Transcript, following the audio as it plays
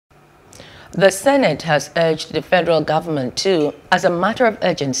The Senate has urged the federal government to, as a matter of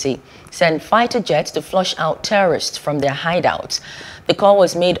urgency, send fighter jets to flush out terrorists from their hideouts. The call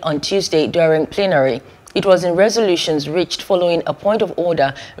was made on Tuesday during plenary. It was in resolutions reached following a point of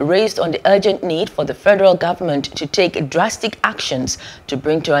order raised on the urgent need for the federal government to take drastic actions to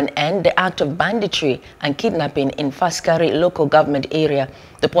bring to an end the act of banditry and kidnapping in Faskari local government area.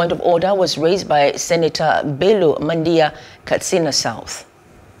 The point of order was raised by Senator Bello Mandia, Katsina South.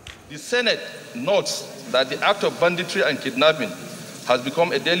 The Senate notes that the act of banditry and kidnapping has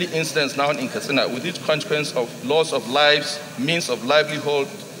become a daily incident now in Katsina, with its consequence of loss of lives, means of livelihood,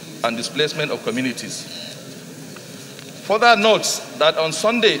 and displacement of communities. Further notes that on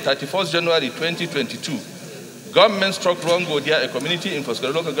Sunday, 31st January 2022, government struck Rongodia, a community in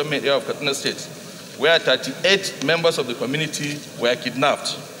Faskari local government area of Katsina State, where 38 members of the community were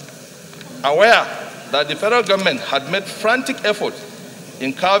kidnapped. Aware that the federal government had made frantic efforts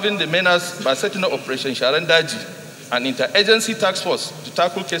in curbing the menace by setting up Operation Sharandaji, an interagency task force to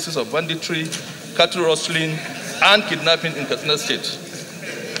tackle cases of banditry, cattle rustling, and kidnapping in Katsina State.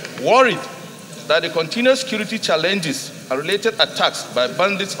 Worried that the continuous security challenges and related attacks by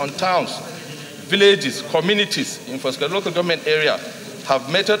bandits on towns, villages, communities in Faskari local government area have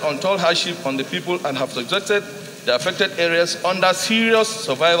meted untold hardship on the people and have subjected the affected areas under serious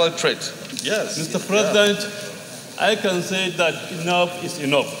survival threat. Yes. Mr. President, I can say that enough is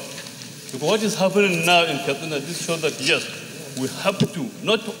enough. Because what is happening now in Katsina, this shows that yes, we have to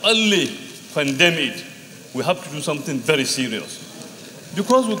not only condemn it, we have to do something very serious.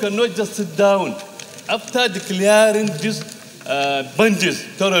 Because we cannot just sit down after declaring these bandits,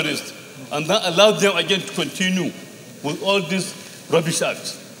 terrorists, and then allow them again to continue with all these rubbish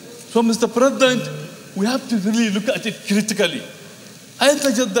acts. So, Mr. President, we have to really look at it critically. I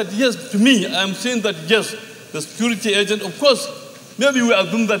suggest that yes, to me, I'm saying that yes, the security agent, of course, maybe we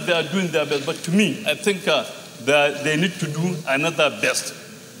assume that they are doing their best, but to me, I think that they need to do another best.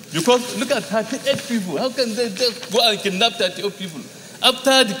 Because look at 38 people. How can they just go and kidnap 38 people?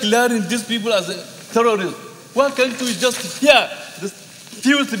 After declaring these people as terrorists, why can't we just hear the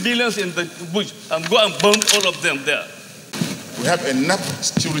few civilians in the bush and go and bomb all of them there? We have enough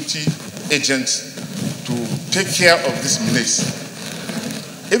security agents to take care of this menace.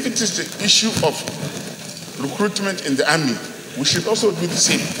 If it is the issue of recruitment in the army, we should also do the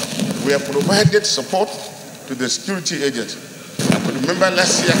same. We have provided support to the security agents. I could remember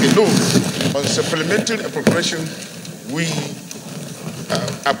last year alone, on supplementary appropriation, we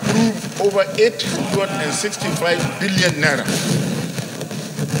approved over 865 billion naira.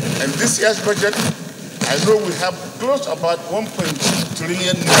 And this year's budget, I know we have close about 1.2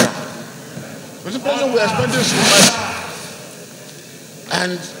 trillion naira. Mr. President, we are spending so much,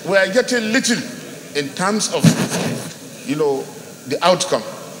 and we are getting little in terms of, the outcome.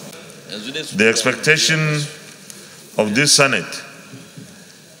 The expectation of this Senate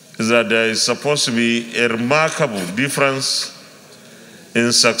is that there is supposed to be a remarkable difference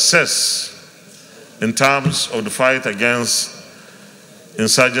in success in terms of the fight against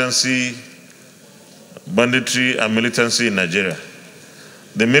insurgency, banditry, and militancy in Nigeria.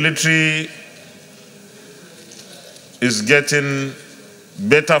 The military is getting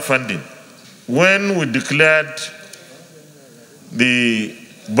better funding. When we declared the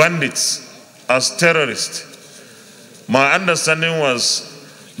bandits as terrorists, my understanding was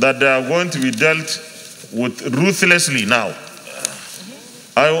that they are going to be dealt with ruthlessly now.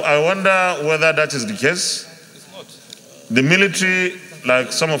 I wonder whether that is the case. The military,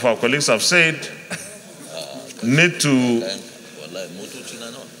 like some of our colleagues have said, need to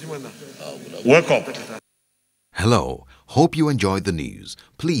wake up. Hello, hope you enjoyed the news.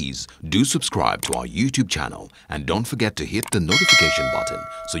 Please do subscribe to our YouTube channel and don't forget to hit the notification button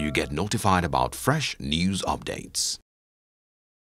so you get notified about fresh news updates.